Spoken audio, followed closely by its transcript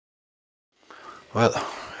Well,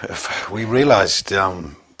 we realised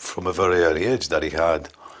from a very early age that he had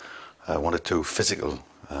one or two physical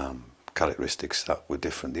characteristics that were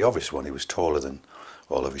different. The obvious one, he was taller than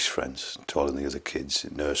all of his friends, taller than the other kids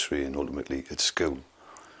in nursery and ultimately at school.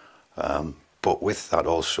 But with that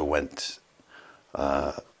also went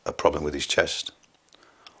a problem with his chest.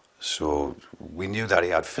 So we knew that he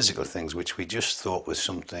had physical things which we just thought was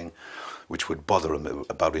something which would bother him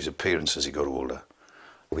about his appearance as he got older.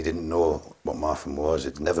 We didn't know what Marfan was,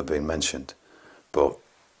 it had never been mentioned, but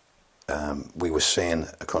we were seeing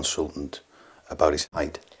a consultant about his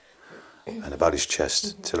height and about his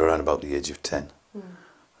chest till around about the age of 10.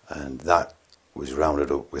 And that was rounded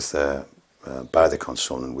up with by the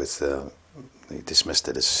consultant with, he dismissed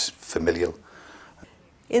it as familial.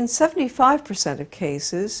 In 75% of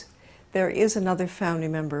cases, there is another family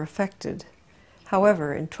member affected.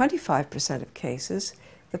 However, in 25% of cases,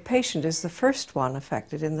 the patient is the first one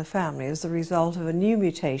affected in the family as the result of a new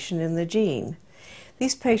mutation in the gene.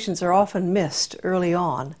 These patients are often missed early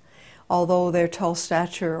on, although their tall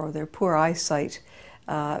stature or their poor eyesight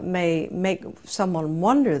may make someone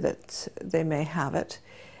wonder that they may have it.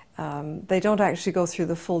 They don't actually go through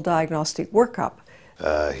the full diagnostic workup.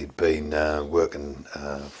 He'd been working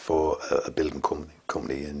for a building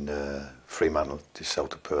company in Fremantle, just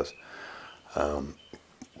south of Perth,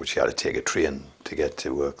 which he had to take a train to get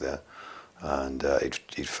to work there. And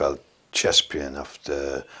he'd felt chest pain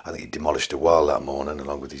after, I think he demolished a wall that morning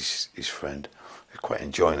along with his friend. He was quite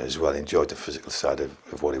enjoying it as well. He enjoyed the physical side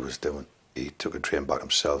of what he was doing. He took a train back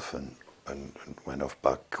himself and went off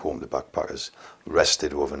back home to backpackers,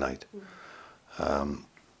 rested overnight.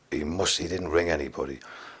 He didn't ring anybody.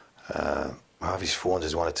 Half his phones,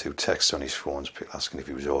 there's one or two texts on his phones, people asking if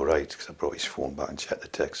he was all right, because I brought his phone back and checked the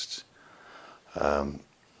texts.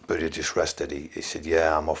 But he just rested. He said,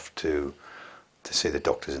 yeah, I'm off to see the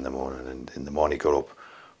doctors in the morning. And in the morning he got up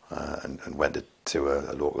and went to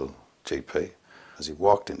a local GP. As he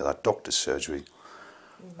walked into that doctor's surgery,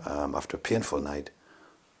 after a painful night,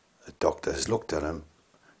 the doctor has looked at him,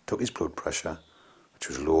 took his blood pressure, which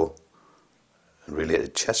was low, and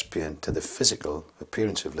related chest pain to the physical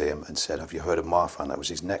appearance of Liam and said, have you heard of Marfan? That was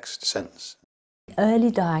his next sentence.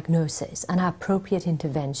 Early diagnosis and appropriate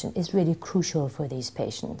intervention is really crucial for these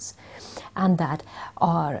patients, and that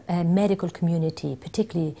our medical community,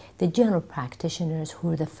 particularly the general practitioners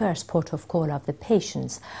who are the first port of call of the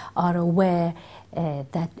patients, are aware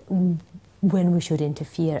that when we should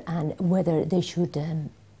interfere and whether they should,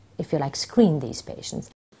 if you like, screen these patients.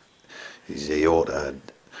 His aorta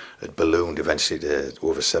had ballooned eventually to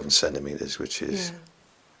over 7 centimetres, which is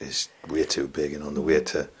way too big and on the way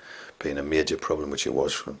to being a major problem, which it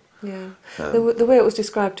was for him. Yeah, the way it was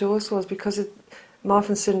described to us was because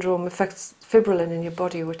Marfan syndrome affects fibrillin in your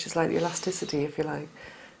body, which is like the elasticity, if you like.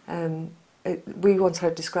 We once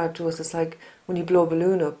had it described to us as like when you blow a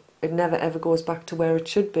balloon up, it never ever goes back to where it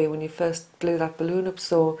should be when you first blew that balloon up.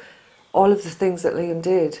 So all of the things that Liam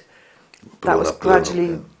did, that was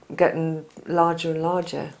gradually getting larger and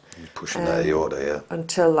larger. Pushing that aorta, yeah.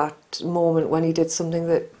 Until that moment when he did something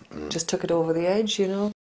that just took it over the edge, you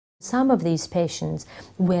know. Some of these patients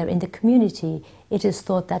where in the community it is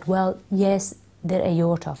thought that, well, yes, their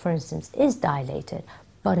aorta, for instance, is dilated,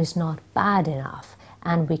 but it's not bad enough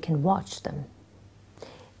and we can watch them.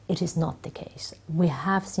 It is not the case. We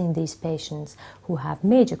have seen these patients who have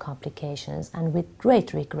major complications and with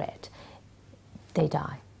great regret, they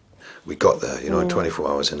die. We got there, in 24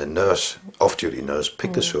 hours, and a nurse, off-duty nurse,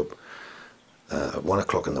 picked us up at 1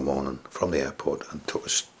 o'clock in the morning from the airport and took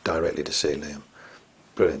us directly to see Liam.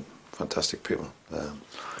 Brilliant, fantastic people. And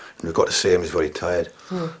we got to see him. He was very tired.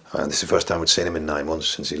 And this is the first time we'd seen him in 9 months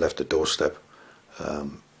since he left the doorstep.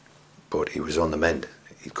 But he was on the mend.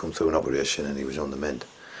 He'd come through an operation and he was on the mend.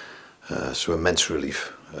 So immense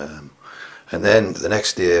relief. And then the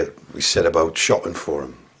next day we set about shopping for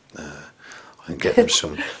him and getting him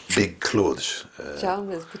some big clothes.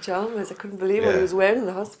 Pajamas. I couldn't believe what he was wearing in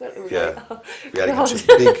the hospital. Yeah, we had to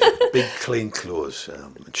get some big clean clothes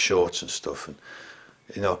and shorts and stuff. And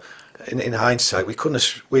in hindsight, we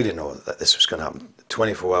didn't know that this was going to happen.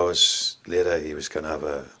 24 hours later, he was going to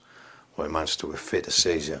have what amounts to a fit, a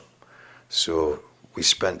seizure. So we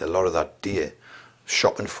spent a lot of that day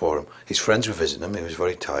shopping for him. His friends were visiting him. He was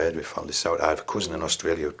very tired. We found this out. I have a cousin in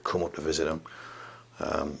Australia who'd come up to visit him.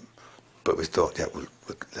 But we thought, yeah, we'll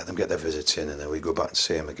let them get their visits in and then we go back and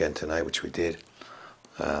see him again tonight, which we did.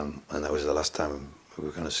 And that was the last time we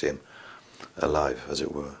were going to see him alive, as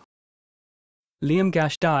it were. Liam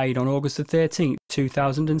Gash died on August 13,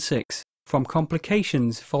 2006, from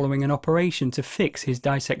complications following an operation to fix his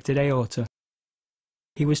dissected aorta.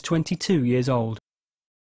 He was 22 years old.